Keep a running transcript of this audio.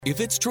If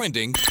it's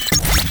trending,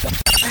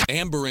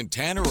 Amber and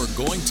Tanner are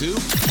going to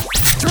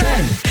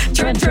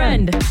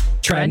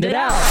Trend it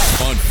out.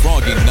 on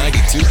Froggy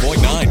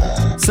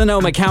 92.9.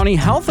 Sonoma County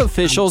health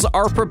officials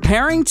are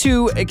preparing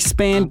to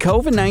expand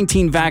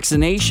COVID-19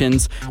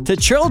 vaccinations to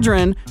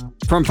children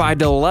from 5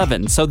 to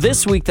 11. So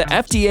this week, the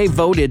FDA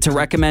voted to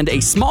recommend a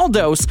small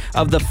dose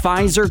of the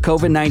Pfizer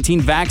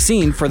COVID-19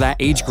 vaccine for that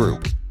age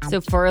group. So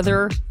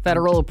further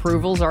federal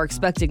approvals are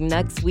expected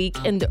next week,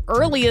 and the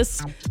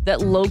earliest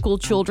that local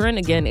children,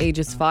 again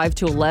ages 5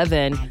 to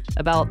 11,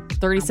 about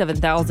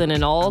 37,000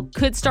 in all,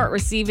 could start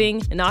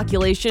receiving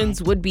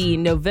inoculations would be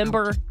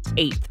November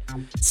 8th.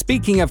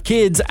 Speaking of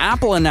kids,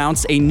 Apple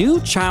announced a new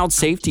child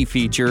safety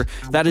feature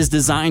that is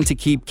designed to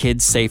keep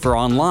kids safer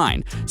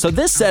online. So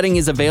this setting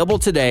is available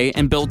today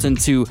and built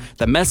into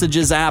the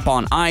Messages app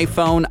on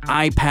iPhone,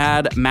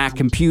 iPad, Mac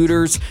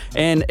computers,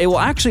 and it will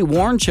actually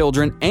warn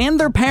children and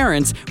their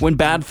parents when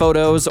bad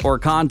photos or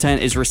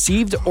content is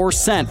received or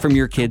sent from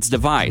your kid's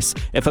device.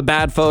 If a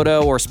bad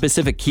photo or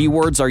specific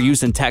keywords are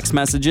used in text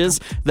messages,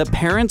 the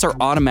parents are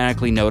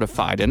automatically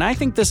notified. And I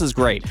think this is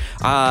great.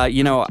 I've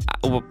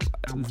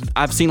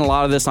seen a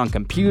lot of this on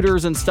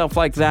computers and stuff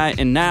like that,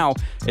 and now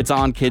it's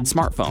on kids'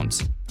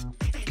 smartphones.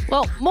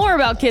 Well, more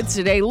about kids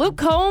today. Luke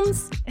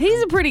Combs,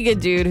 he's a pretty good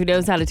dude who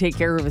knows how to take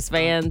care of his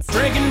fans.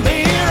 Drinking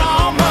beer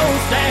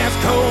almost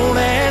as cold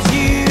as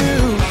you.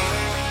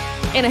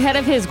 And ahead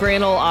of his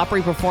Grand Ole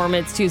Opry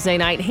performance Tuesday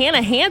night,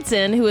 Hannah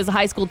Hansen, who is a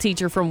high school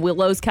teacher from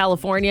Willows,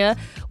 California,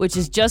 which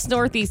is just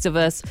northeast of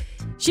us,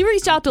 she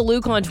reached out to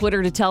Luke on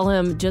Twitter to tell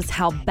him just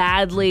how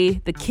badly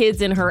the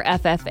kids in her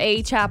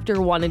FFA chapter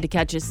wanted to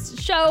catch his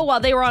show while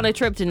they were on a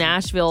trip to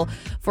Nashville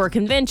for a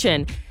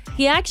convention.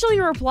 He actually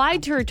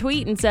replied to her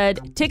tweet and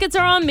said, "Tickets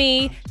are on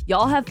me.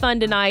 Y'all have fun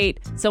tonight.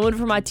 Someone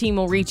from my team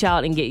will reach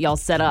out and get y'all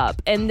set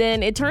up." And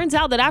then it turns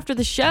out that after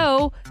the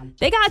show,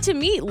 they got to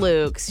meet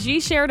Luke.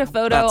 She shared a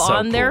photo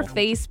on their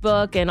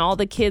Facebook, and all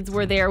the kids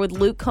were there with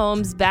Luke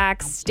Combs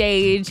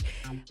backstage.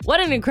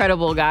 What an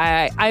incredible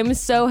guy. I'm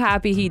so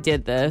happy he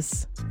did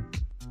this.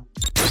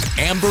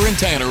 Amber and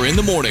Tanner in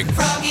the morning.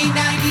 Froggy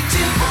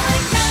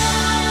 92.9.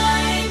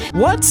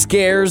 What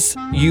scares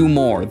you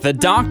more, the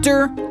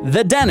doctor,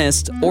 the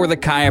dentist, or the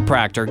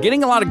chiropractor?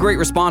 Getting a lot of great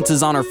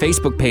responses on our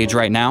Facebook page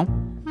right now.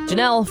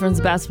 Janelle, Friends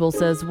of Basketball,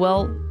 says,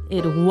 well,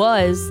 it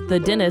was the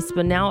dentist,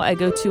 but now I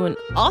go to an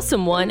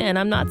awesome one and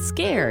I'm not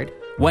scared.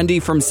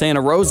 Wendy from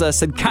Santa Rosa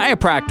said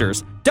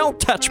chiropractors. Don't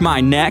touch my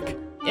neck.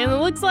 And it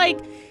looks like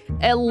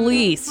at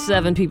least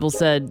 7 people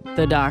said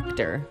the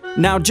doctor.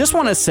 Now, just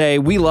want to say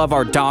we love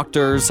our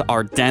doctors,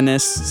 our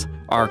dentists,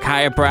 our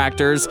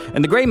chiropractors,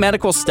 and the great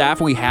medical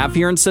staff we have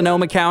here in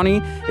Sonoma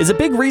County is a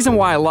big reason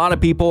why a lot of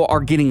people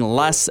are getting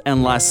less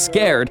and less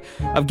scared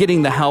of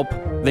getting the help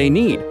they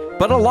need.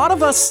 But a lot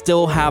of us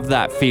still have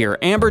that fear.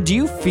 Amber, do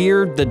you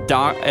fear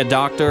a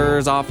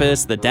doctor's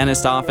office, the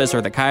dentist office,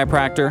 or the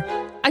chiropractor?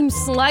 I'm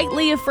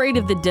slightly afraid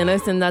of the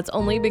dentist, and that's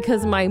only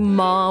because my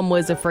mom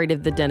was afraid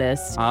of the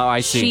dentist. Oh, I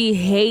see. She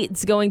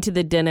hates going to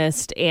the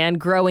dentist, and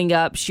growing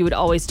up, she would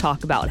always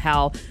talk about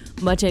how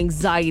much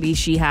anxiety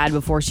she had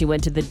before she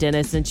went to the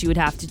dentist, and she would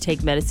have to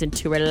take medicine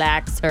to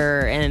relax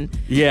her. And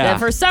that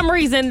for some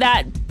reason,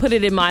 that put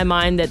it in my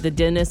mind that the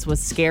dentist was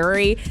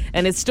scary,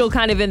 and it's still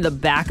kind of in the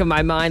back of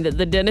my mind that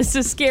the dentist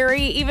is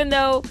scary, even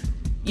though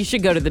you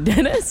should go to the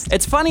dentist.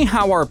 It's funny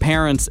how our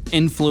parents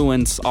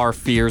influence our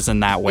fears in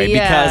that way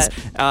because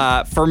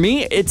for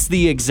me, it's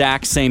the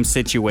exact same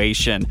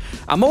situation.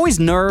 I'm always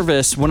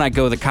nervous when I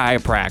go to the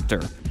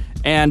chiropractor.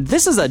 And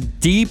this is a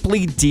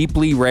deeply,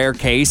 deeply rare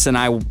case, and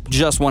I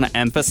just want to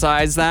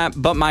emphasize that.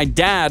 But my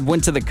dad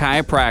went to the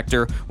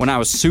chiropractor when I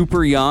was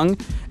super young,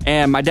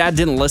 and my dad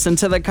didn't listen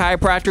to the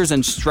chiropractor's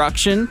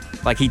instruction.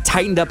 Like, he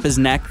tightened up his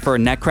neck for a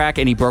neck crack,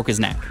 and he broke his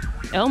neck.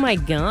 Oh my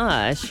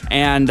gosh.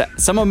 And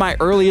some of my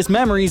earliest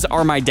memories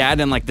are my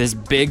dad in like this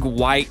big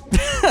white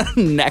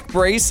neck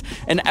brace.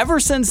 And ever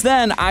since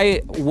then,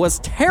 I was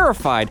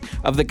terrified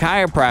of the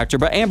chiropractor.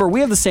 But Amber,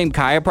 we have the same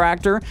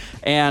chiropractor.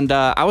 And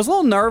I was a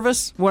little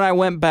nervous when I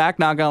went back,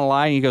 not gonna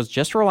lie. And he goes,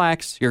 just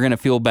relax, you're gonna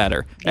feel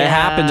better. It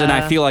happened and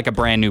I feel like a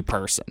brand new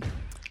person.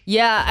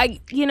 Yeah,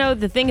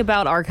 the thing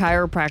about our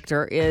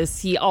chiropractor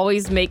is he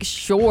always makes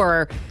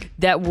sure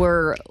that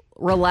we're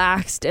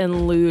relaxed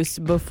and loose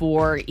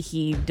before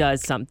he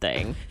does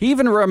something. He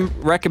even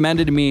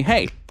recommended to me,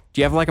 hey,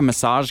 do you have like a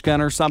massage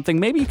gun or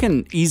something? Maybe you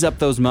can ease up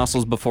those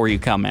muscles before you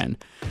come in.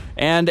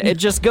 And it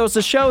just goes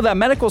to show that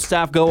medical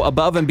staff go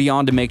above and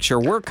beyond to make sure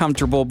we're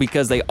comfortable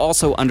because they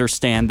also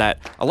understand that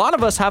a lot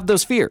of us have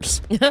those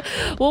fears.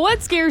 Well,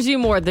 what scares you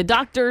more, the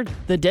doctor,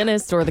 the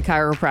dentist, or the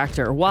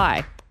chiropractor?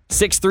 Why?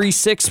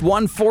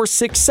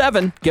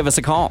 636-1467. Give us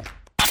a call.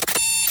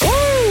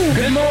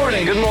 Good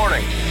morning. Good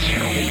morning.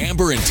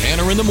 Amber and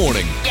Tanner in the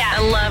morning. Yeah, I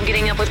love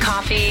getting up with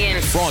coffee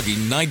and Froggy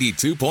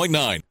 92.9.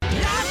 Life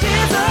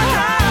is a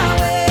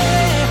highway.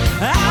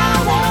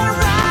 I wanna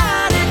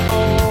ride it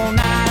all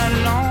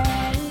night long.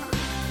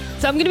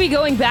 So I'm going to be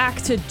going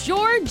back to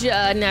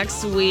Georgia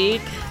next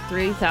week,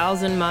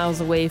 3,000 miles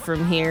away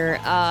from here.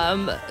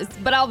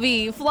 But I'll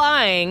be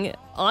flying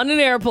on an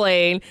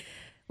airplane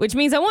which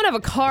means I won't have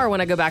a car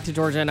when I go back to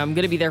Georgia, and I'm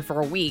going to be there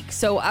for a week.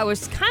 So I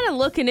was kind of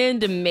looking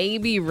into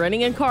maybe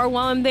renting a car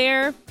while I'm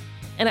there.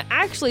 And I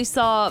actually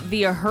saw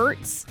via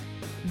Hertz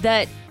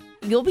that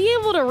you'll be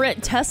able to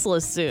rent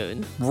Teslas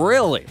soon.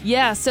 Really?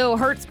 Yeah, so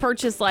Hertz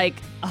purchased like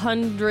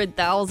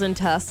 100,000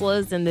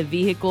 Teslas, and the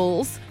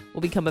vehicles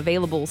will become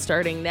available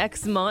starting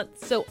next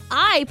month. So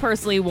I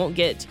personally won't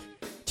get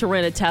to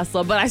rent a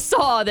Tesla, but I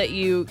saw that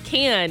you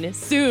can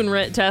soon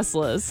rent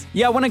Teslas.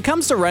 Yeah, when it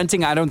comes to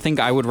renting, I don't think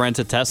I would rent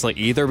a Tesla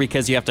either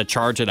because you have to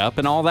charge it up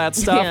and all that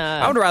stuff.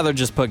 Yeah. I would rather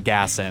just put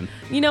gas in.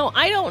 You know,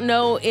 I don't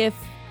know if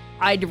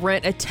I'd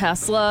rent a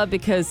Tesla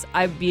because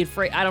I'd be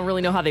afraid. I don't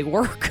really know how they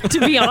work, to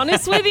be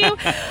honest with you.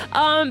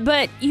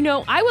 But, you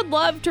know, I would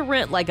love to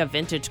rent like a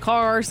vintage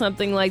car or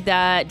something like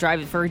that,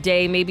 drive it for a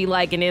day, maybe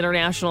like an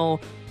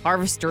International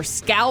Harvester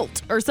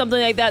Scout or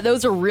something like that.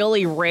 Those are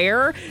really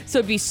rare. So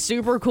it'd be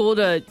super cool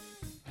to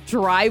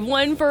drive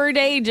one for a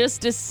day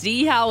just to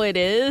see how it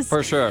is.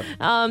 For sure.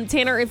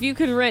 Tanner, if you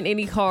could rent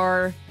any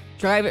car,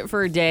 drive it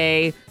for a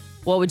day,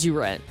 what would you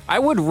rent? I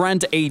would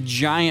rent a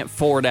giant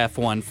Ford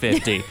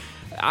F-150.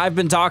 I've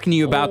been talking to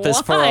you about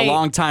this for a Why?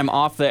 long time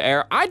off the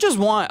air. I just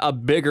want a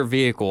bigger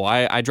vehicle.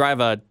 I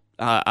drive a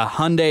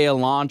Hyundai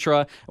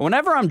Elantra.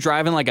 Whenever I'm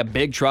driving like a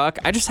big truck,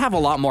 I just have a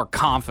lot more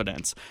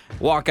confidence.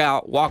 Walk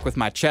with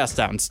my chest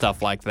out and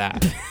stuff like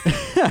that.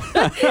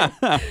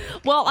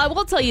 Well, I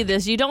will tell you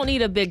this. You don't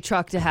need a big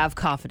truck to have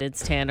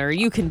confidence, Tanner.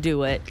 You can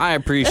do it. I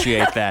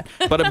appreciate that.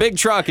 But a big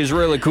truck is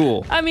really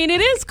cool. I mean,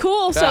 it is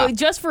cool. So Yeah.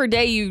 just for a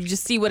day, you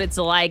just see what it's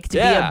like to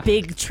Yeah. be a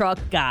big truck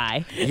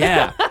guy.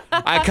 Yeah.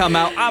 I come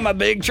out, I'm a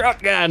big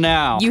truck guy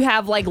now. You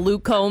have like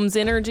Luke Combs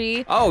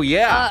energy. Oh,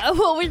 yeah.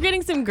 Well, we're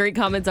getting some great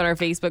comments on our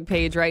Facebook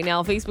page right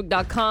now,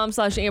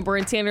 facebook.com/Amber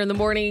and Tanner in the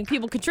morning.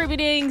 People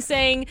contributing,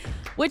 saying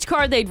which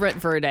car they'd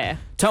rent for a day.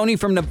 Tony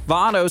from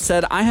Novato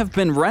said, I have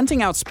been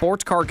renting out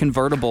sports car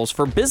convertibles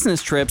for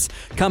business trips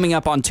coming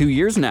up on 2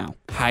 years now.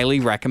 Highly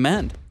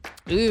recommend.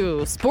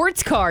 Ooh,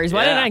 sports cars.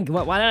 Why Yeah. didn't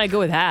I go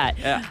with that?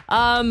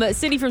 Yeah.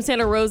 Cindy from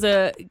Santa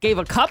Rosa gave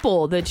a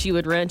couple that she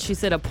would rent. She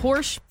said a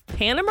Porsche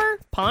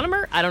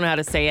Panamera? I don't know how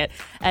to say it.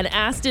 An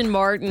Aston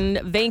Martin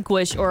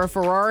Vanquish or a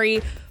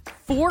Ferrari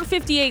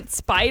 458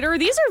 Spider.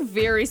 These are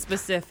very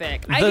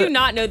specific. I do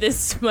not know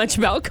this much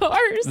about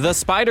cars. The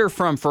Spider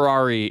from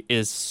Ferrari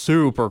is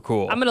super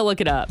cool. I'm going to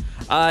look it up.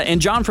 And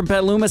John from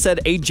Petaluma said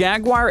a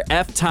Jaguar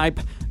F-Type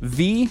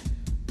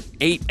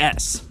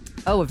V8S.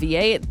 Oh, a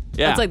V8?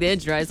 Yeah. That's like the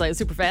engine, right? It's like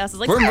super fast. It's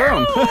like, Vroom,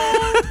 vroom.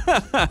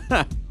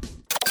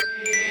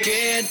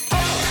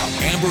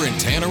 Amber and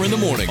Tanner in the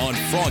morning on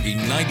Froggy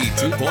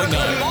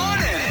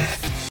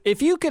 92.9.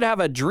 If you could have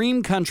a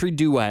dream country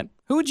duet,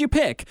 who would you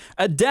pick?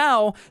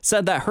 Adele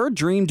said that her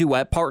dream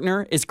duet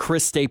partner is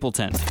Chris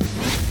Stapleton.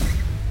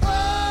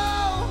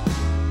 Oh,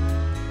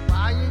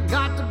 why you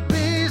got to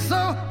be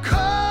so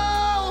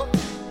cold?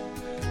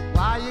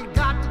 Why you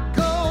got to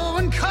go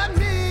and cut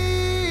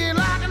me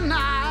like a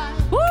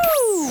knife? woo!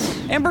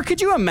 Amber, could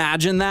you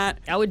imagine that?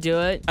 I would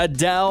do it.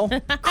 Adele,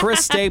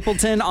 Chris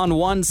Stapleton on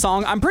one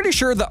song. I'm pretty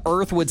sure the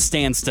earth would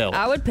stand still.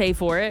 I would pay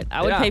for it.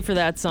 I would Yeah. pay for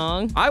that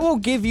song. I will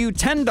give you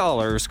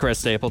 $10, Chris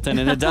Stapleton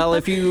and Adele,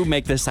 if you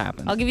make this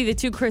happen. I'll give you the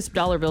 2 crisp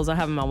dollar bills I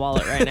have in my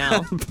wallet right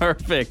now.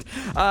 Perfect.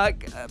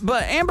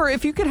 But Amber,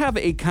 if you could have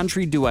a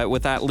country duet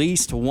with at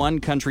least one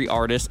country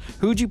artist,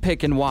 who'd you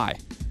pick and why?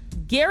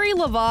 Gary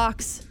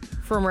LaVox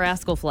from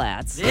Rascal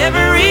Flats.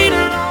 Every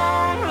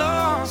long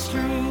lost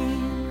stream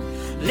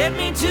led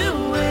me to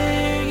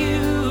where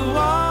you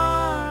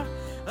are.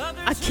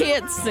 I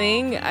can't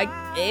sing.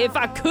 If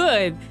I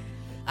could,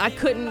 I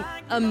couldn't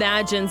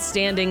imagine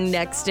standing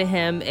next to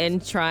him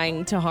and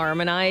trying to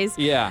harmonize.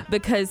 Yeah.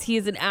 Because he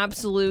is an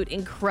absolute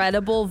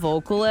incredible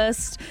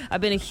vocalist.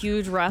 I've been a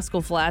huge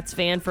Rascal Flats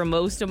fan for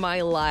most of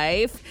my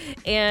life,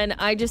 and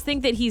I just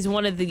think that he's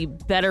one of the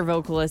better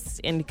vocalists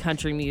in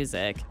country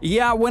music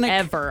Yeah,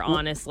 ever,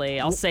 honestly.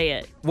 I'll say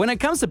it. When it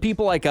comes to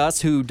people like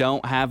us who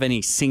don't have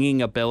any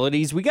singing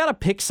abilities, we got to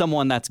pick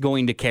someone that's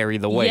going to carry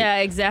the weight. Yeah,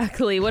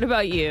 exactly. What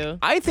about you?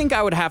 I think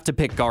I would have to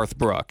pick Garth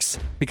Brooks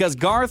because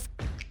Garth,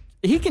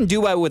 he can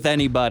duet with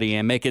anybody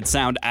and make it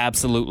sound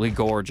absolutely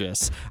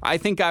gorgeous. I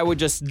think I would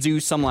just do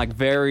some like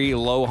very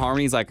low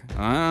harmonies like,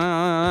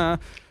 and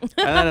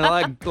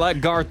then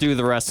let Garth do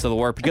the rest of the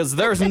work because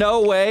there's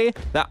no way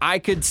that I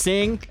could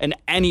sing and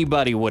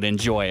anybody would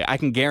enjoy it. I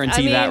can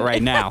guarantee that mean-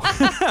 right now.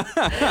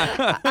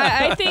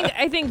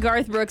 I think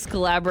Garth Brooks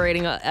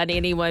collaborating on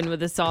anyone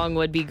with a song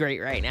would be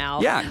great right now.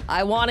 Yeah.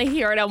 I want to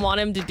hear it. I want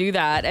him to do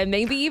that. And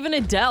maybe even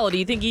Adele. Do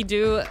you think he'd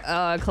do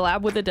a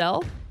collab with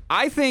Adele?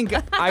 I think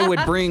I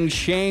would bring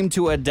shame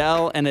to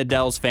Adele and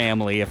Adele's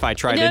family if I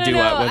tried to No,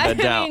 duet with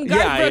Adele. I mean,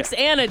 Garth Brooks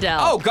and Adele.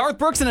 Oh, Garth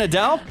Brooks and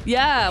Adele?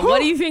 Yeah.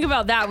 What do you think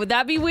about that? Would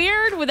that be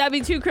weird? Would that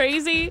be too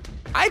crazy?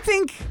 I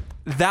think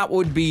that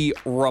would be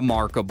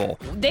remarkable.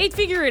 They'd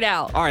figure it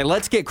out. All right,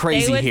 let's get They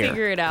crazy would here.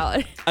 figure it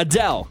out.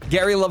 Adele,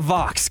 Gary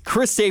LaVox,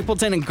 Chris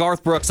Stapleton, and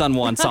Garth Brooks on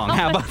one song.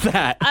 How about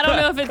that? I don't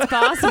know if it's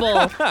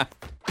possible.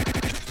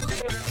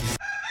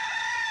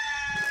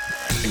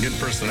 and good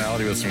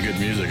personality with some good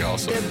music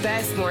also. The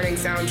best morning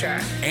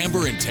soundtrack.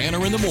 Amber and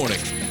Tanner in the morning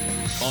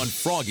on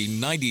Froggy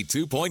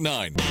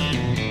 92.9.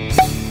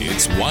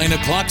 It's wine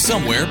o'clock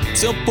somewhere,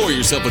 so pour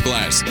yourself a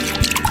glass.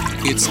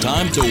 It's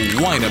time to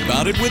whine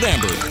about it with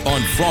Amber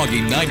on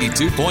Froggy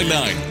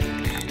 92.9.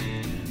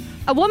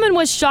 A woman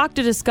was shocked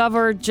to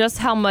discover just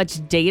how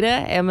much data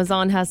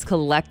Amazon has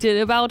collected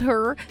about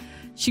her.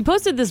 She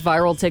posted this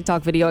viral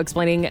TikTok video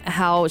explaining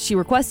how she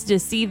requested to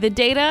see the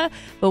data,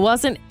 but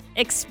wasn't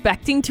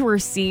expecting to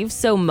receive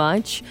so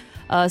much.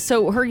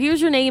 So her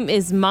username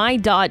is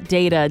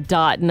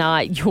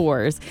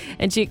my.data.notyours.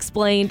 And she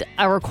explained,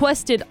 I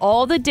requested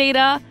all the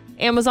data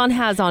Amazon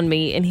has on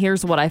me, and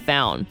here's what I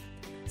found.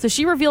 So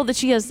she revealed that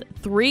she has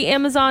 3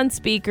 Amazon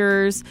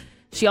speakers.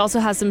 She also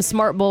has some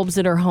smart bulbs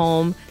in her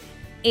home.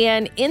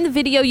 And in the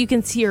video, you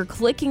can see her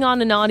clicking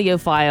on an audio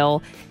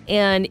file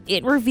and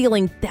it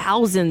revealing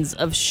thousands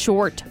of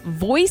short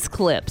voice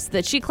clips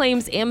that she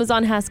claims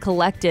Amazon has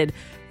collected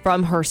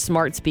from her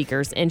smart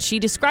speakers. And she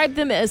described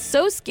them as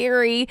so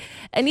scary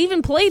and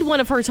even played one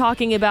of her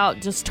talking about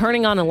just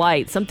turning on a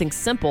light, something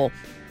simple.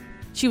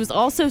 She was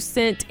also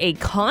sent a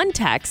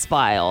contacts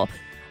file.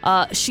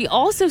 She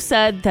also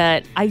said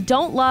that I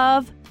don't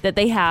love that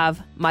they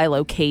have my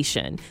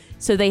location.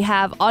 So they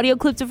have audio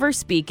clips of her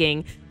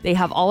speaking, they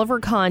have all of her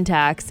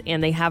contacts,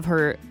 and they have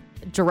her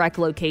direct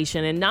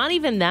location. And not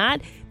even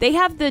that, they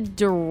have the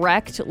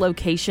direct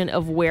location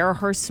of where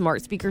her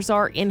smart speakers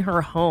are in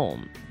her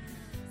home.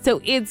 So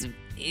it's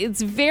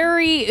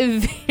very,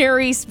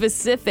 very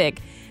specific.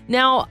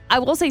 Now, I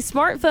will say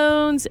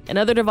smartphones and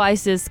other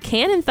devices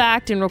can, in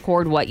fact, and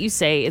record what you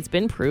say. It's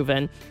been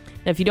proven.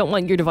 Now, if you don't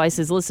want your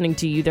devices listening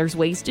to you, there's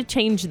ways to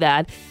change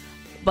that.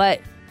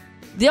 But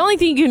the only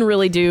thing you can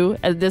really do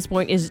at this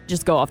point is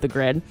just go off the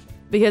grid,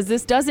 because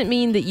this doesn't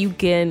mean that you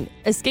can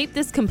escape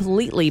this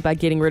completely by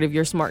getting rid of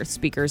your smart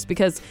speakers,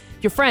 because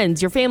your friends,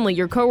 your family,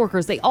 your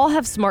coworkers, they all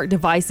have smart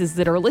devices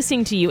that are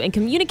listening to you and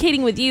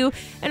communicating with you,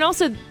 and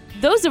also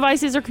those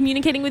devices are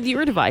communicating with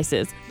your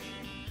devices.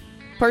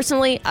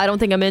 Personally, I don't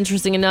think I'm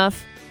interesting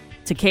enough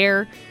to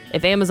care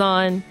if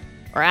Amazon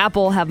or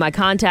Apple have my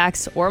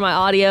contacts or my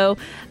audio.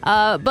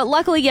 But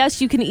luckily,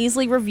 yes, you can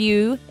easily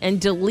review and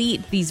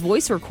delete these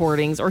voice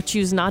recordings or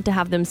choose not to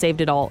have them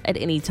saved at all at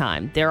any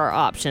time. There are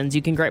options.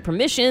 You can grant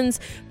permissions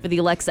for the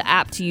Alexa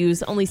app to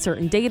use only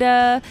certain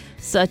data,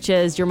 such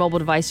as your mobile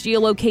device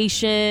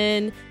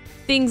geolocation,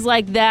 things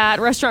like that,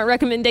 restaurant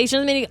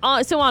recommendations,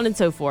 so on and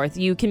so forth.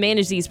 You can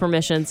manage these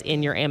permissions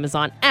in your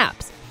Amazon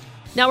apps.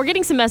 Now, we're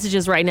getting some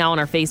messages right now on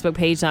our Facebook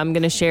page that I'm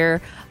going to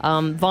share.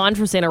 Vaughn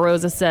from Santa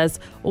Rosa says,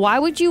 why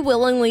would you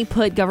willingly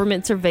put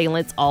government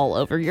surveillance all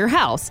over your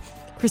house?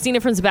 Christina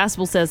from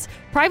Sebastopol says,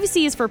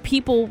 privacy is for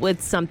people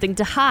with something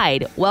to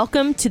hide.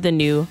 Welcome to the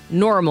new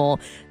normal.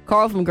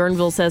 Carl from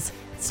Guerneville says,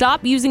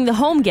 stop using the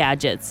home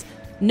gadgets.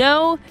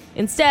 No,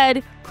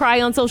 instead,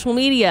 cry on social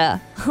media.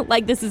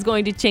 Like this is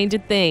going to change a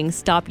thing.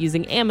 Stop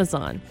using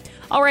Amazon.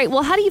 All right,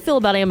 well, how do you feel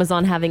about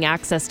Amazon having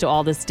access to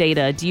all this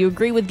data? Do you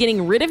agree with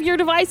getting rid of your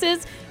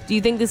devices? Do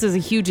you think this is a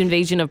huge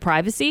invasion of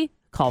privacy?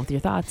 Call with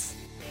your thoughts.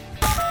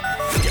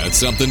 Got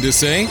something to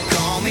say?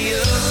 Call me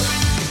up.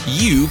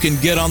 You can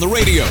get on the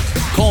radio.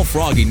 Call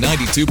Froggy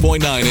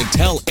 92.9 and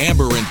tell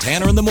Amber and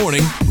Tanner in the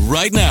morning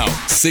right now.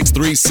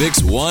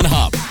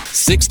 636-1HOP.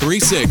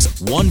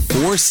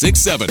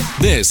 636-1467.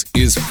 This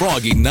is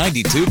Froggy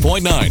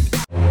 92.9.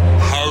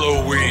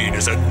 Halloween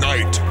is a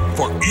night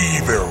for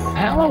evil.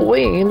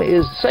 Halloween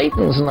is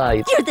Satan's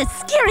night. You're the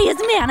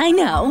scariest man I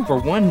know. For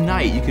one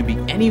night, you can be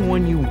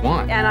anyone you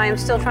want. And I am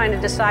still trying to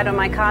decide on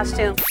my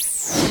costume.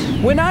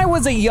 When I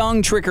was a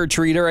young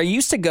trick-or-treater, I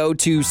used to go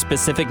to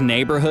specific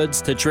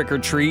neighborhoods to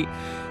trick-or-treat.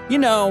 You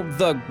know,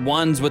 the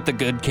ones with the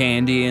good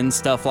candy and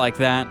stuff like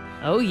that.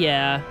 Oh,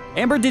 yeah.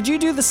 Amber, did you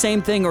do the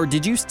same thing, or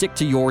did you stick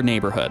to your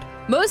neighborhood?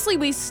 Mostly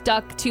we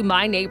stuck to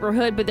my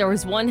neighborhood, but there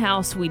was one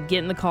house we'd get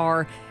in the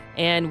car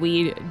and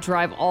we'd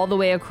drive all the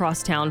way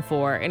across town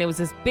for. And it was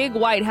this big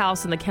white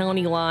house in the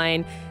county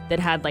line that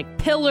had like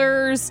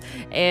pillars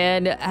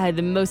and had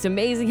the most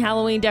amazing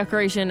Halloween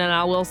decoration. And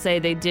I will say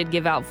they did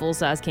give out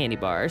full-size candy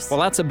bars. Well,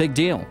 that's a big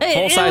deal.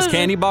 Full-size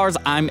candy bars,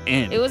 I'm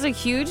in. It was a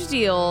huge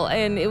deal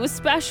and it was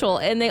special.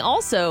 And they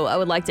also, I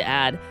would like to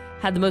add,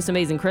 had the most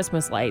amazing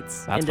Christmas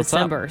lights in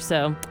December.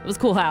 So it was a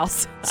cool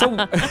house. So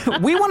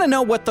we want to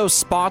know what those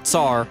spots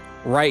are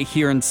right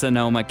here in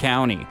Sonoma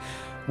County.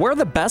 Where are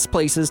the best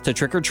places to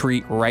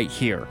trick-or-treat right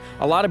here?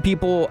 A lot of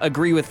people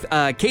agree with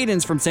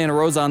Cadence from Santa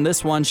Rosa on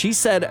this one. She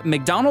said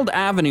McDonald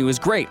Avenue is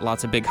great.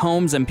 Lots of big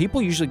homes, and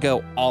people usually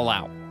go all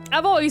out.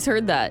 I've always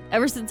heard that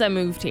ever since I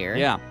moved here.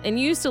 Yeah. And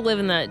you used to live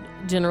in that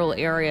general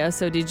area,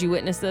 so did you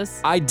witness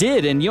this? I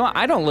did, and you know,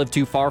 I don't live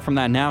too far from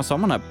that now, so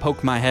I'm going to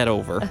poke my head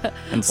over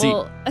and see.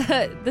 Well,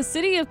 the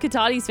City of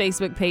Cotati's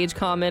Facebook page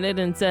commented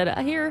and said,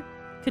 I hear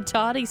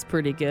Cotati's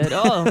pretty good.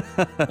 Oh,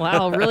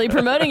 wow, really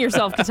promoting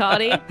yourself,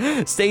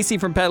 Cotati. Stacy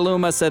from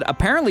Petaluma said,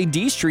 apparently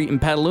D Street in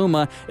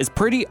Petaluma is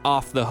pretty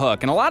off the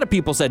hook. And a lot of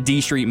people said D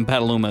Street in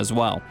Petaluma as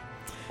well.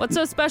 What's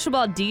so special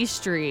about D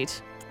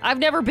Street? I've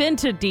never been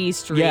to D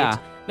Street. Yeah.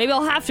 Maybe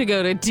I'll have to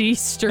go to D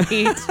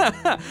Street.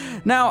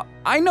 Now,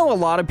 I know a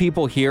lot of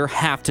people here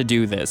have to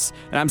do this.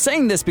 And I'm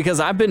saying this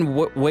because I've been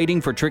waiting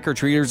for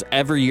trick-or-treaters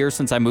every year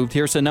since I moved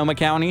here to Sonoma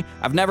County.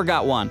 I've never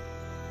got one.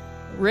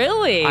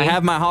 Really? I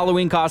have my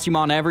Halloween costume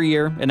on every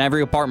year in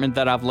every apartment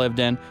that I've lived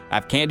in. I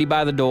have candy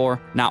by the door,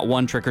 not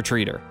one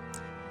trick-or-treater.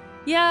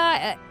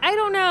 Yeah, I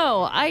don't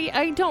know.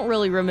 I don't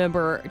really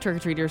remember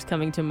trick-or-treaters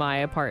coming to my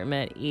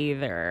apartment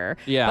either.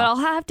 Yeah. But I'll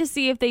have to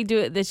see if they do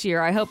it this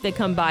year. I hope they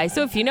come by.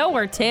 So if you know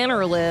where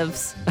Tanner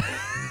lives,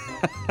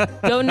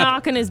 go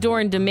knock on his door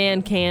and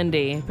demand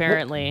candy,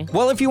 apparently.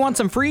 Well, if you want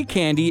some free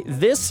candy,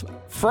 this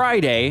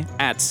Friday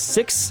at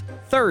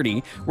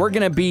 6:30, we're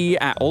going to be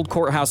at Old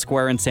Courthouse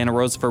Square in Santa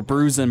Rosa for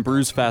Brews and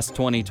Brews Fest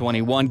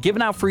 2021,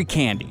 giving out free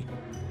candy.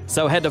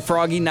 So head to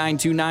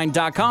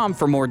froggy929.com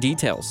for more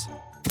details.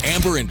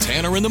 Amber and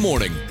Tanner in the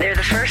morning They're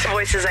the first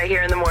voices I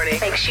hear in the morning.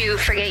 Makes you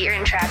forget you're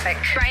in traffic.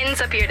 Brightens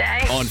up your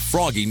day. on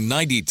Froggy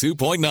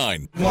 92.9.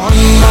 1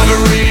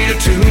 margarita,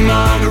 2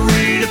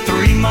 margarita,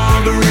 3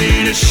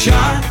 margarita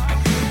shot.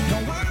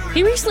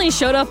 He recently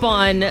showed up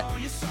on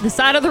the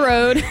side of the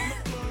road,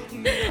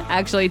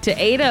 actually, to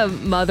aid a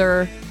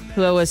mother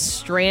who was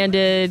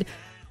stranded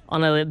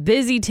on a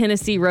busy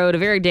Tennessee road, a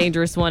very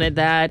dangerous one at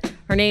that.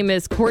 Her name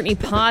is Courtney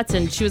Potts,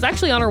 and she was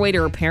actually on her way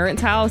to her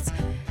parents' house.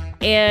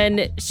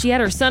 And she had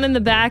her son in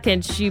the back,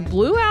 and she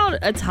blew out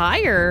a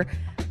tire.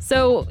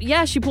 So,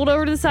 yeah, she pulled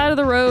over to the side of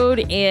the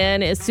road,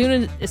 and as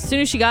soon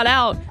as she got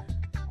out,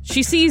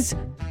 she sees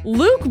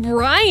Luke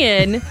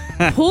Bryan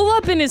pull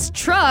up in his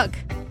truck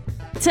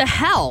to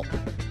help.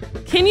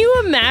 Can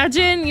you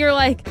imagine? You're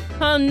like,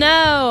 oh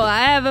no,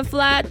 I have a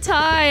flat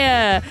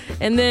tire.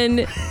 And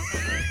then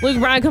Luke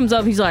Bryan comes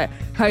up, he's like,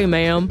 hey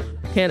ma'am,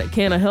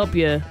 can I help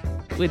you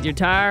with your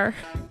tire?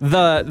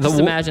 Just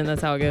imagine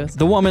that's how it goes.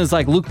 The woman is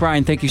like, Luke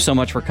Bryan, thank you so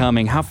much for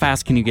coming. How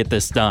fast can you get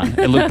this done?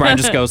 And Luke Bryan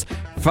just goes,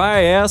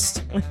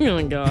 fast. Oh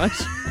my gosh.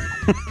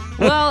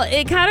 Well,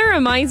 it kind of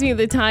reminds me of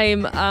the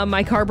time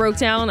my car broke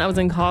down. I was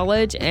in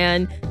college,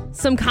 and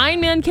some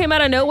kind man came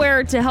out of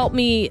nowhere to help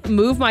me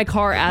move my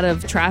car out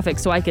of traffic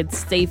so I could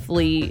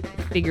safely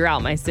figure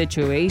out my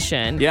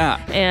situation. Yeah.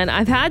 And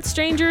I've had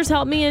strangers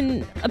help me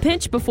in a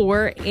pinch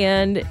before,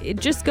 and it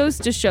just goes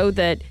to show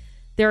that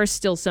there are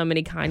still so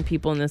many kind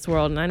people in this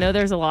world, and I know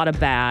there's a lot of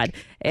bad.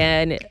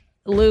 And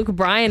Luke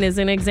Bryan is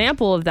an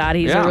example of that.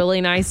 He's a really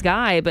nice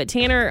guy. But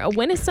Tanner,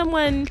 when has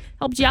someone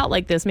helped you out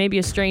like this? Maybe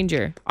a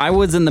stranger. I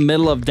was in the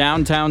middle of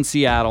downtown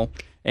Seattle,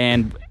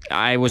 and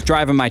I was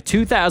driving my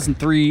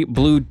 2003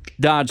 blue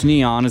Dodge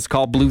Neon. It's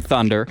called Blue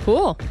Thunder.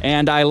 Cool.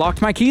 And I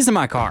locked my keys in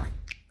my car.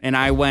 And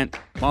I went,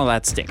 well,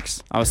 that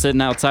stinks. I was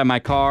sitting outside my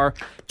car,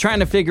 trying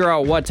to figure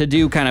out what to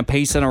do, kind of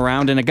pacing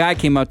around. And a guy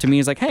came up to me.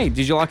 He's like, hey,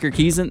 did you lock your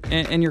keys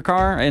in your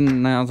car?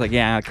 And I was like,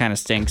 yeah, it kind of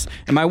stinks.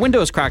 And my window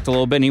was cracked a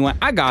little bit. And he went,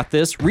 I got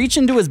this. Reached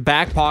into his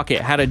back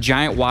pocket, had a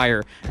giant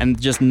wire, and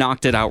just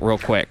knocked it out real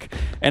quick.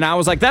 And I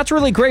was like, that's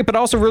really great, but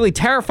also really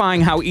terrifying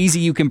how easy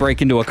you can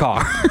break into a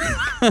car.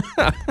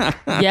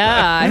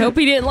 Yeah, I hope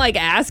he didn't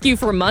ask you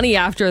for money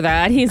after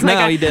that. He's like,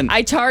 no, he didn't.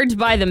 I charge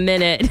by the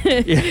minute.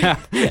 Yeah,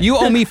 you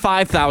owe me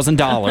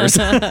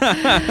 $5,000.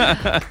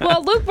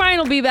 Well, Luke Bryan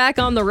will be back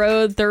on the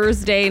road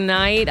Thursday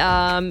night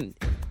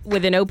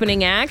with an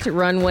opening act,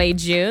 Runway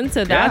June.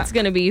 So that's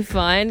going to be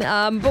fun.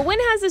 But when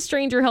has a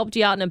stranger helped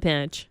you out in a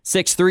pinch?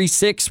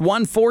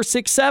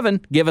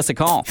 636-1467. Give us a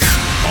call.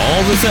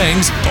 All the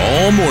things,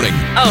 all morning.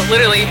 Oh,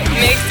 literally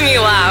makes me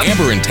laugh.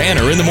 Amber and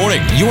Tanner in the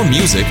morning. Your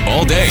music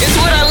all day. It's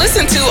what I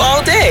listen to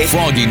all day.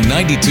 Froggy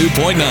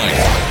 92.9.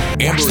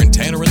 Amber and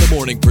Tanner in the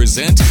morning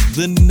present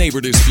The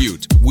Neighbor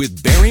Dispute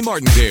with Barry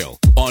Martindale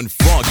on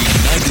Froggy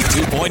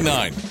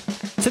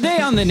 92.9. Today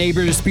on The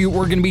Neighbor Dispute,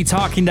 we're going to be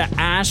talking to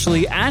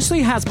Ashley.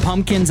 Ashley has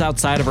pumpkins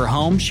outside of her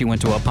home. She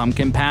went to a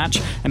pumpkin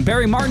patch. And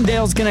Barry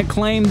Martindale's going to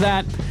claim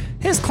that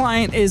his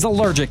client is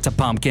allergic to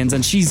pumpkins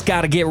and she's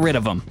got to get rid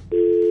of them.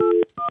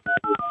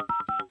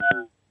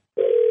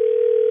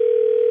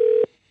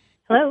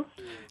 Hello.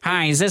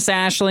 Hi, is this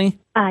Ashley?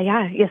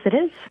 Yes, it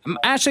is.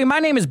 Ashley, my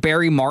name is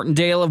Barry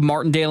Martindale of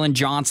Martindale &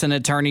 Johnson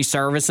Attorney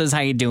Services.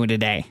 How you doing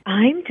today?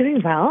 I'm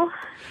doing well.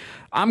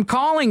 I'm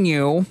calling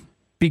you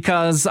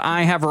because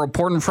I have a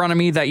report in front of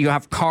me that you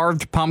have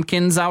carved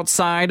pumpkins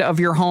outside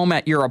of your home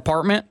at your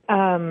apartment.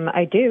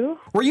 I do.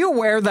 Were you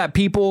aware that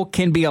people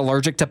can be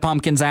allergic to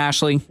pumpkins,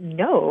 Ashley?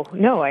 No,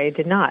 I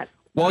did not.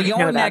 Well,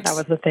 that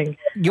was the thing.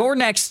 Your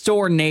next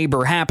door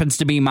neighbor happens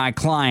to be my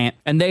client,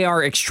 and they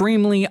are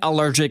extremely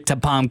allergic to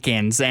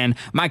pumpkins. And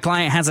my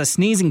client has a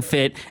sneezing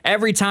fit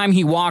every time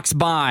he walks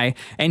by,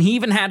 and he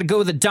even had to go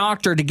to the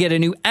doctor to get a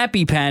new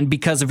EpiPen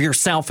because of your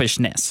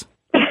selfishness.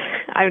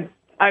 I'm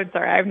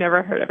sorry, I've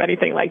never heard of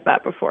anything like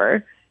that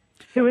before.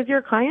 Who is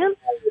your client?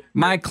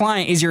 My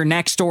client is your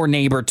next door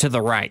neighbor to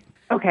the right.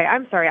 Okay,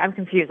 I'm sorry. I'm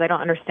confused. I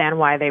don't understand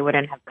why they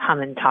wouldn't have come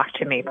and talked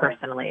to me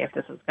personally if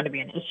this was going to be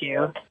an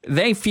issue.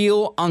 They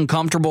feel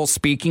uncomfortable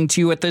speaking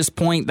to you at this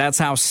point. That's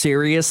how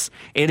serious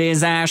it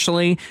is,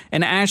 Ashley.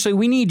 And Ashley,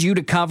 we need you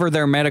to cover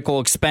their medical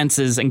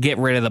expenses and get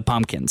rid of the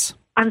pumpkins.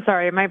 I'm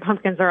sorry, my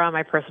pumpkins are on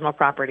my personal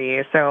property,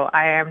 so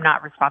I am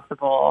not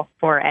responsible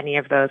for any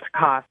of those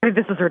costs.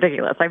 This is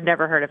ridiculous. I've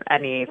never heard of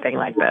anything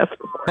like this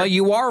before. But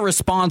you are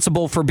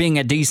responsible for being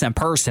a decent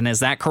person. Is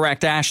that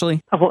correct,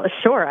 Ashley? Well,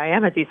 sure, I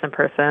am a decent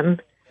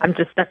person. I'm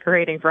just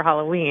decorating for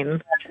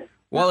Halloween.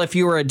 Well, if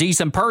you were a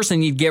decent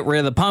person, you'd get rid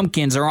of the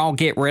pumpkins, or I'll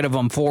get rid of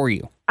them for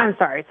you. I'm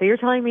sorry, so you're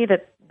telling me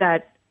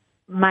that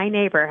my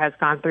neighbor has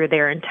gone through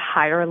their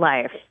entire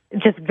life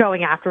just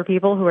going after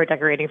people who are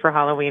decorating for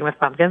Halloween with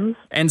pumpkins?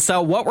 And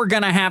so what we're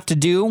going to have to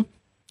do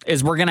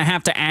is we're going to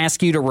have to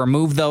ask you to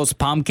remove those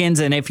pumpkins,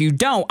 and if you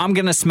don't, I'm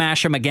going to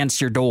smash them against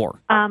your door.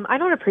 I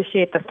don't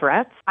appreciate the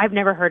threats. I've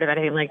never heard of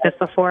anything like this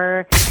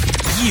before.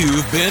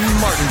 You've been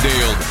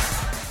Martindale.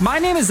 My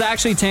name is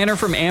actually Tanner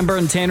from Amber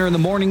and Tanner in the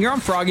Morning. You're on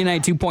Froggy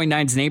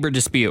 92.9's Neighbor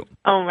Dispute.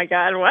 Oh, my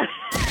God, what?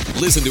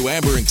 Listen to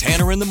Amber and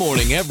Tanner in the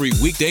Morning every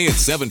weekday at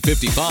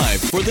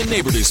 7:55 for the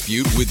Neighbor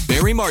Dispute with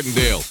Barry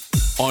Martindale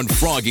on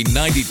Froggy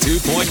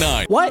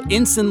 92.9. What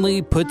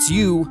instantly puts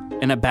you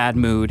in a bad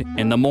mood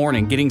in the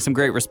morning? Getting some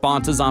great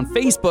responses on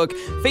Facebook,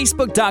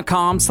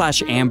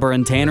 facebook.com/Amber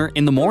and Tanner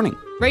in the Morning.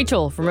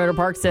 Rachel from Motor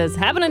Park says,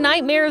 having a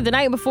nightmare the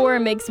night before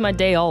makes my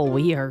day all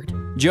weird.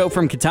 Joe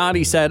from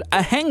Katati said,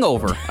 a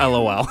hangover,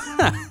 LOL.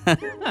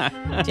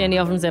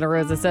 Danielle from Santa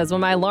Rosa says, when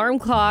my alarm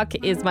clock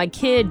is my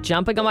kid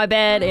jumping on my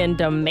bed and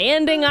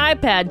demanding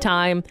iPad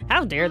time.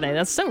 How dare they?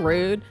 That's so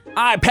rude.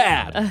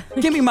 iPad.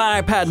 Give me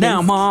my iPad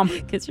now, Mom.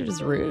 Kids are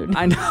just rude.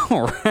 I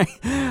know,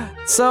 right?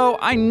 So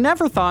I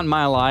never thought in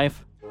my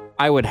life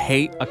I would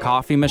hate a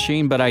coffee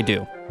machine, but I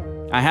do.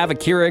 I have a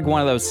Keurig, one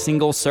of those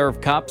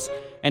single-serve cups,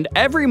 and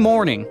every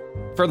morning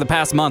for the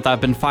past month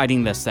I've been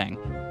fighting this thing.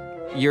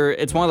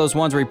 It's one of those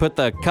ones where you put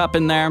the cup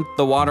in there,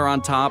 the water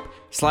on top,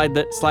 slide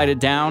it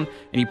down,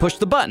 and you push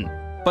the button.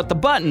 But the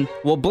button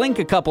will blink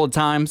a couple of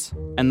times,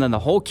 and then the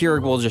whole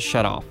Keurig will just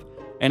shut off.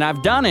 And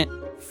I've done it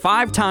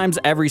 5 times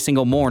every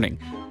single morning.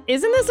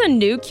 Isn't this a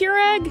new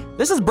Keurig?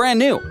 This is brand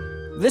new.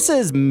 This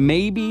is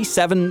maybe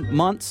 7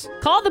 months.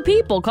 Call the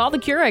people. Call the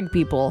Keurig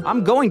people.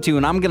 I'm going to,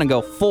 and I'm going to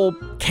go full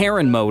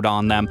Karen mode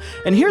on them.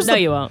 And here's No,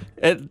 you won't.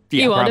 Yeah,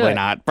 You won't probably do it.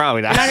 not.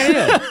 Probably not. You're not going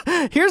to do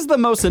it. Here's the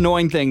most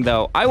annoying thing,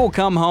 though. I will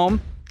come home,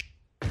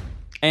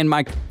 and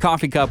my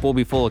coffee cup will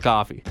be full of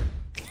coffee.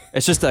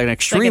 It's just an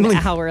extremely...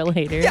 Like an hour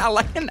later. Yeah,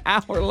 like an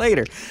hour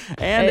later.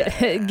 And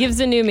it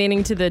gives a new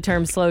meaning to the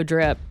term slow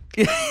drip.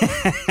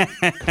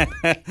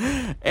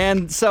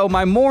 And so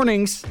my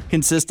mornings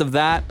consist of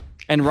that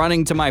and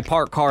running to my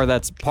parked car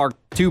that's parked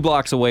 2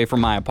 blocks away from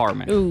my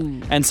apartment.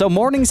 Ooh. And so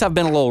mornings have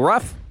been a little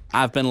rough.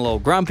 I've been a little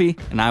grumpy,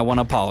 and I want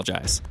to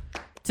apologize.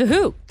 To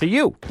who? To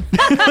you.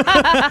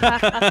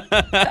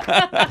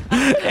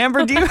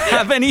 Amber, do you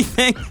have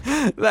anything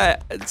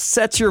that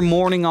sets your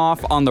morning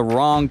off on the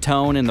wrong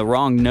tone and the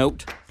wrong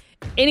note?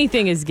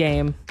 Anything is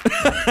game.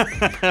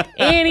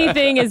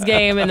 Anything is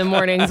game in the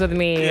mornings with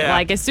me. Yeah.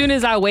 Like, as soon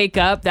as I wake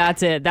up,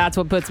 that's it. That's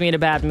what puts me in a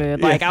bad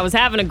mood. Like, I was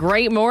having a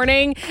great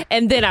morning,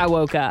 and then I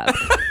woke up.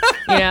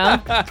 You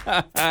know?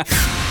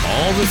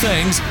 All the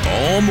things,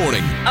 all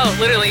morning. Oh,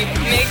 literally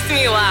makes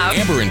me laugh.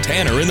 Amber and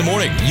Tanner in the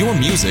Morning. Your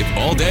music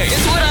all day.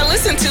 It's what I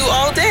listen to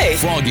all day.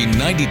 Froggy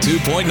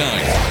 92.9.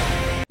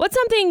 What's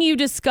something you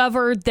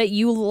discovered that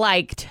you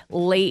liked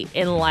late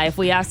in life?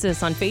 We asked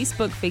this on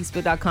Facebook,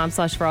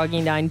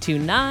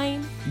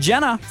 facebook.com/Froggy929.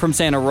 Jenna from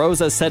Santa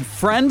Rosa said,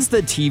 Friends,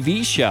 the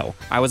TV show.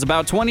 I was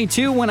about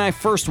 22 when I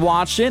first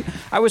watched it.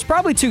 I was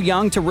probably too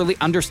young to really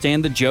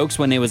understand the jokes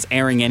when it was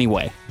airing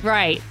anyway.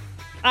 Right.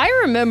 I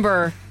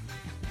remember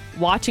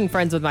watching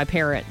Friends with my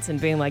parents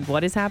and being like,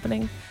 what is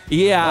happening?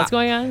 Yeah. What's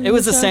going on? It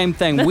was the same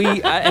thing.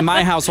 We, in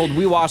my household,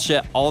 we watched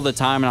it all the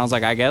time, and I was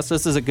like, I guess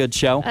this is a good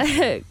show.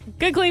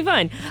 Good, clean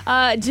fun.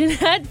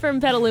 Jeanette from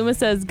Petaluma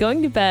says,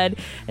 going to bed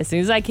as soon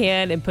as I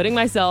can and putting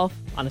myself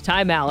on a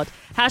timeout.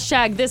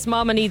 Hashtag this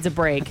mama needs a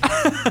break.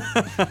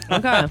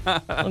 Okay.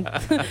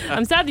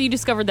 I'm sad that you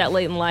discovered that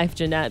late in life,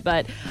 Jeanette.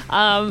 But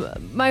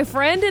my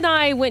friend and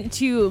I went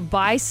to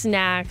buy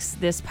snacks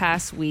this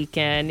past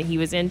weekend. He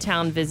was in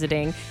town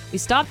visiting. We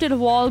stopped at a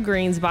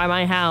Walgreens by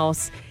my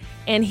house,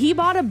 and he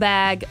bought a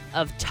bag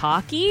of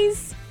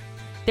Takis.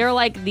 They're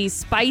like these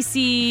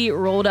spicy,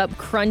 rolled up,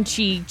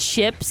 crunchy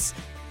chips.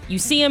 You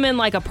see them in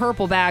like a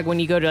purple bag when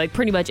you go to like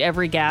pretty much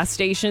every gas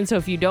station. So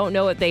if you don't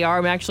know what they are,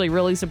 I'm actually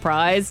really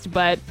surprised.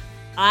 But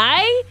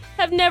I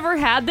have never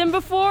had them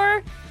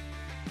before.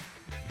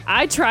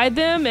 I tried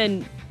them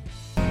and...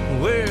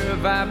 Where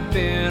have I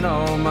been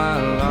all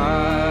my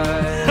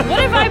life?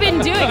 What have I been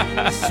doing?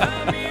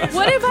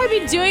 What have I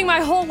been doing my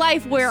whole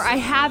life where I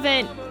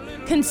haven't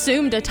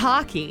consumed a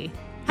Taki?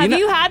 Have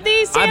you had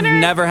these, Tanner? I've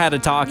never had a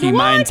Taki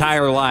my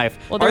entire life.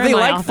 Well, are they're in they my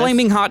like office.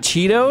 Flaming Hot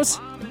Cheetos?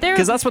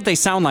 Because that's what they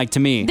sound like to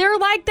me. They're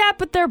like that,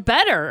 but they're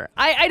better.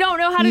 I don't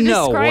know how to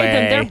describe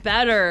them. They're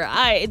better.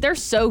 They're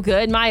so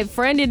good. My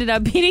friend ended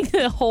up eating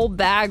the whole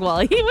bag while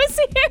he was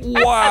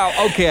here. Wow,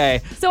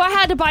 okay. So I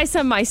had to buy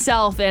some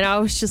myself, and I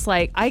was just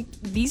like,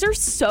 these are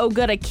so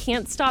good. I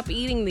can't stop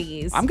eating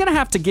these. I'm going to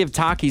have to give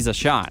Takis a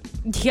shot.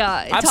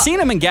 Yeah. I've seen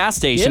them in gas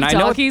stations. Give I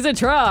know Takis a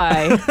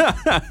try.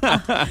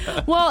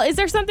 Well, is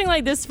there something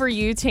like this for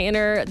you,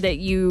 Tanner, that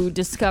you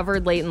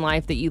discovered late in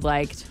life that you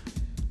liked?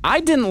 I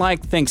didn't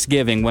like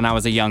Thanksgiving when I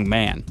was a young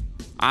man.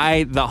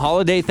 The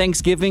holiday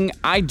Thanksgiving,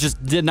 I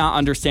just did not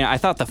understand. I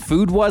thought the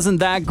food wasn't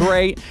that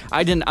great.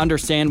 I didn't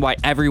understand why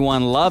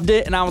everyone loved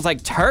it. And I was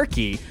like,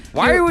 turkey?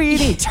 Why are we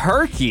eating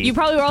turkey? You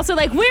probably were also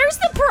like, where's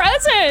the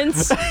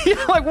presents?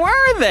 You're like, where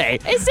are they?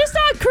 Is this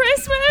not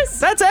Christmas?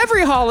 That's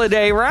every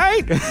holiday,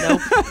 right?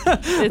 Nope,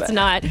 it's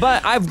not.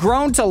 But I've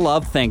grown to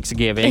love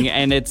Thanksgiving,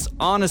 and it's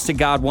honest to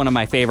God one of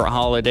my favorite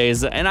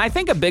holidays. And I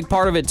think a big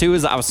part of it, too,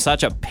 is I was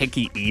such a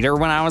picky eater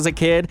when I was a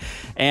kid.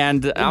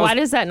 And why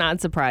does that not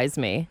surprise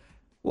me?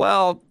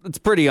 Well, it's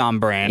pretty on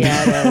brand.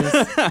 Yeah,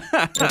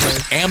 it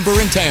is. Amber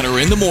and Tanner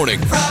in the morning.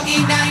 Froggy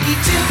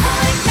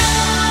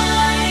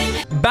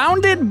 92.9.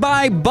 Bounded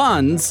by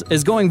Buns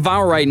is going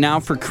viral right now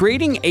for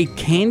creating a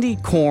candy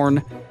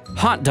corn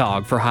hot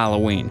dog for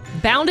Halloween.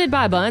 Bounded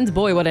by Buns?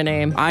 Boy, what a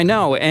name. I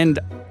know, and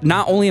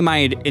not only am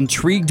I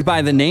intrigued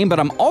by the name, but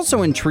I'm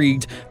also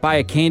intrigued by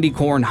a candy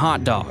corn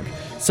hot dog.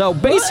 So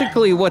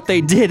basically what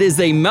they did is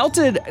they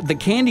melted the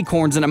candy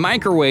corns in a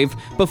microwave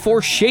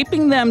before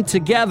shaping them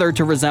together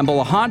to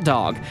resemble a hot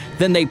dog.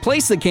 Then they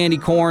placed the candy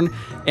corn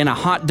in a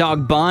hot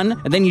dog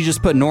bun, and then you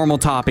just put normal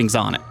toppings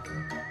on it.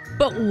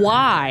 But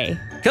why?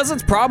 Because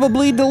it's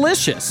probably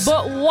delicious.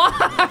 But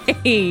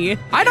why?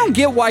 I don't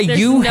get why There's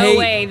you hate... no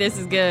way this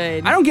is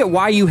good. I don't get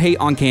why you hate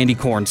on candy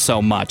corn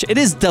so much. It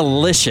is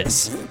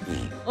delicious.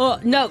 Oh,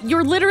 no,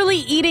 you're literally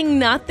eating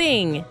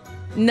nothing.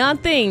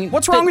 Nothing.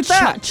 What's wrong with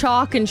that?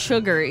 Chalk and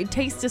sugar. It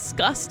tastes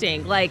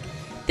disgusting. Like,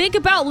 think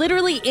about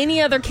literally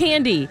any other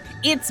candy.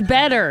 It's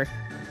better.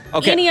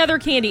 Okay. Any other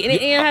candy. And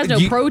it has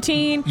no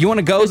protein. You want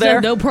to go there?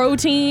 No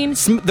protein.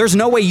 There's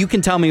no way you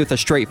can tell me with a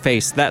straight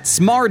face that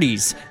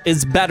Smarties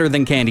is better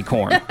than candy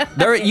corn.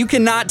 You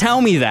cannot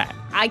tell me that.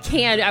 I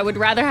can't. I would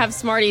rather have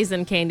Smarties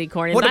than candy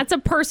corn. And that's a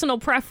personal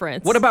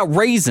preference. What about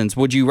raisins?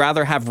 Would you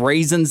rather have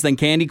raisins than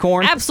candy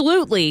corn?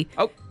 Absolutely.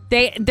 Oh.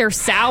 They're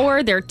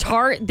sour, they're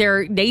tart,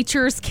 they're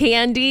nature's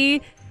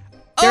candy.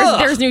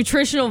 There's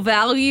nutritional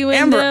value in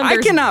Amber, them. I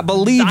cannot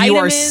believe vitamins. you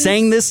are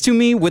saying this to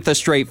me with a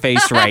straight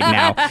face right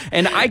now.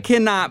 And I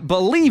cannot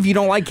believe you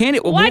don't like candy.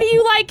 Why do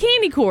you like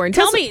candy corn?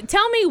 Tell me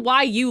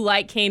why you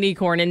like candy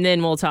corn, and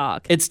then we'll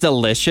talk. It's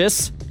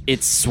delicious.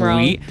 It's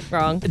sweet.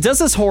 Wrong. Does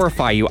this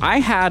horrify you? I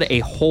had a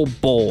whole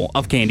bowl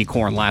of candy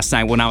corn last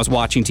night when I was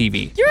watching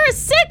TV. You're a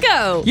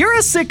sicko. You're a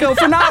sicko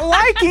for not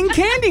liking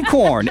candy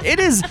corn. It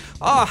is.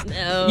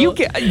 No. You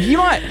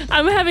know what?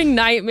 I'm having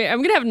nightmares.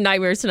 I'm gonna have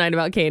nightmares tonight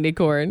about candy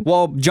corn.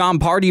 Well, John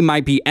Party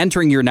might be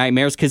entering your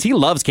nightmares because he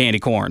loves candy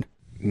corn.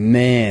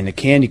 Man, the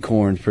candy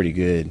corn's pretty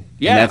good.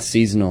 Yeah. And that's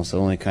seasonal, so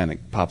it only kind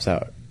of pops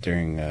out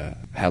during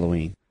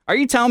Halloween. Are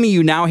you telling me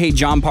you now hate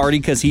John Party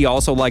because he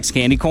also likes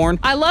candy corn?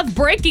 I love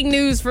breaking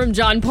news from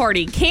John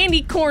Party.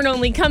 Candy corn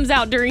only comes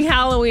out during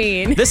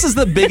Halloween. This is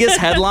the biggest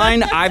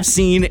headline I've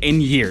seen in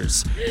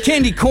years.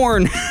 Candy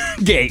corn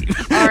gate.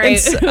 All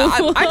right.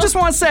 I just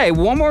want to say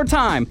one more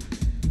time,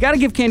 you got to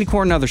give candy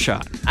corn another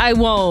shot. I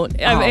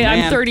won't.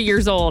 I'm 30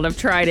 years old. I've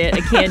tried it. I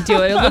can't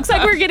do it. It looks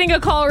like we're getting a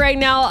call right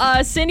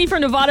now. Cindy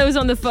from Nevada is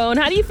on the phone.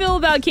 How do you feel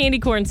about candy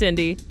corn,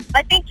 Cindy?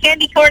 I think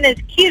candy corn is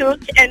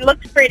cute and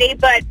looks pretty,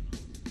 but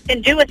can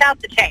do without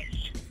the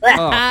taste.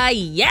 Yeah.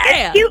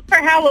 It's cute for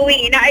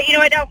Halloween.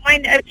 I don't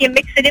mind if you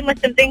mix it in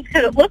with some things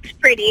because it looks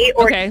pretty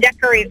or to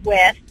decorate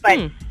with,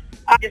 but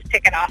I'll just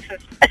pick it off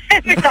if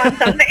it's on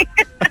something.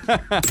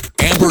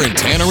 Amber and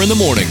Tanner in the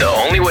morning. The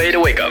only way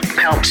to wake up.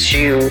 Helps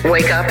you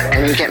wake up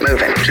and you get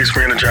moving. She's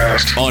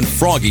re-energized. On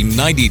Froggy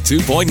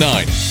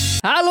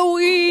 92.9.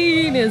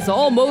 Halloween is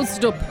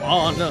almost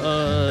upon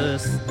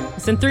us.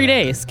 It's in 3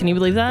 days. Can you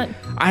believe that?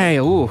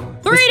 3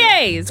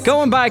 days! It's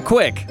going by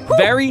quick. Woo.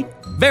 Very,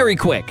 very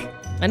quick.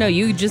 I know,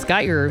 you just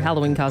got your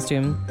Halloween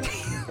costume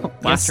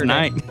last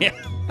night.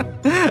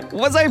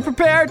 Was I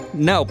prepared?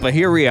 No, but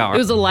here we are. It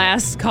was the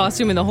last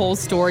costume in the whole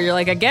store. You're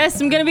like, I guess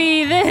I'm going to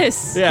be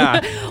this.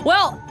 Yeah.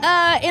 Well,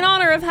 in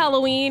honor of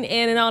Halloween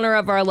and in honor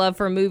of our love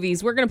for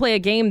movies, we're going to play a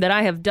game that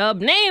I have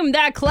dubbed Name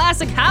That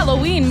Classic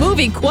Halloween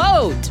Movie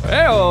Quote.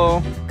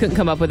 Hey-oh. Couldn't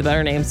come up with a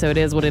better name, so it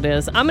is what it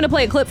is. I'm going to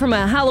play a clip from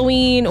a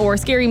Halloween or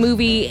scary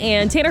movie,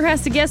 and Tanner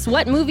has to guess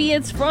what movie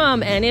it's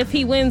from, and if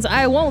he wins,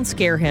 I won't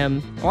scare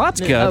him. Well, that's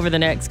good. Over the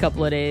next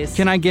couple of days.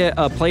 Can I get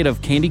a plate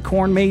of candy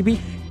corn, maybe?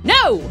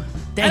 No!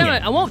 Dang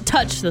it. I won't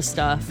touch the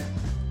stuff.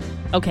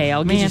 Okay,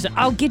 I'll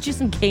get you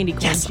some candy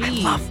corn. Yes, I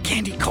love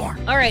candy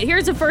corn. All right,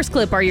 here's the first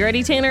clip. Are you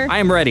ready, Tanner? I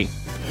am ready.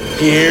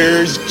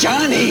 Here's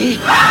Johnny.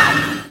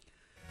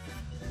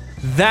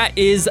 That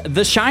is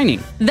The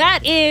Shining.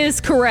 That is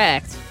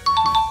correct.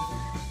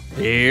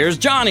 Here's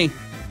Johnny.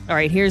 All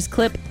right, here's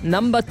clip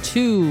number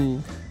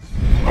 2.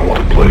 I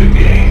want to play a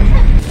game.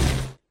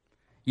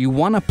 You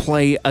want to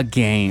play a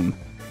game.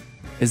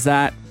 Is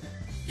that...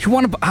 You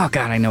want to... Oh,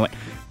 God, I know it.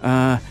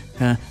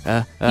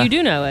 You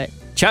do know it.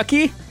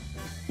 Chucky?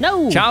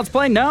 No. Child's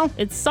Play? No?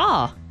 It's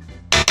Saw.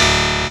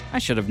 I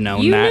should have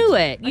known You that. knew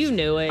it. You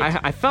knew it.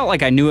 I felt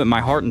like I knew it in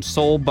my heart and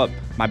soul, but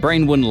my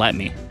brain wouldn't let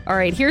me. All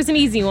right, here's an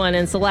easy one,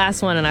 and it's the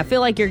last one, and I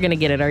feel like you're going to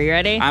get it. Are you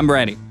ready? I'm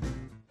ready.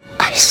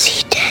 I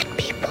see dead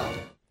people.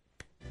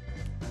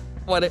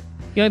 What? You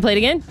want me to play it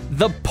again?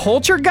 The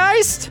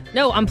Poltergeist?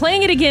 No, I'm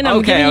playing it again.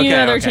 I'm giving you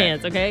another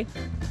chance, okay?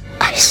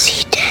 I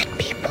see dead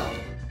people.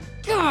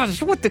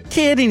 Gosh, with the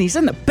kid, and he's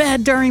in the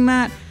bed during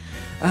that.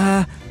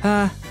 Can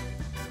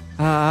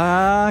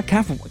I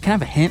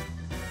have a hint?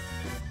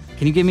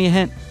 Can you give me a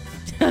hint?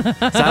 Is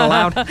that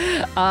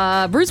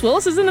allowed? Bruce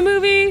Willis is in the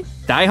movie.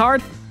 Die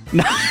Hard?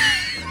 No.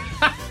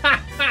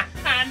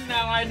 No,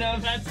 I know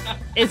that's not.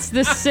 It's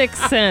The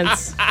Sixth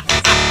Sense.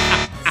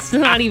 It's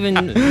not even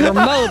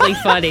remotely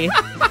funny.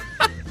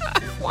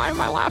 Why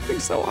am I laughing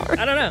so hard?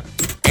 I don't know.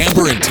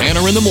 Amber and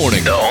Tanner in the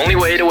morning. The only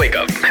way to wake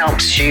up.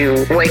 Helps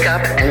you wake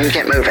up and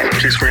get moving.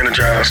 She's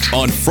re-energized.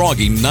 On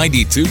Froggy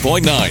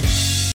 92.9.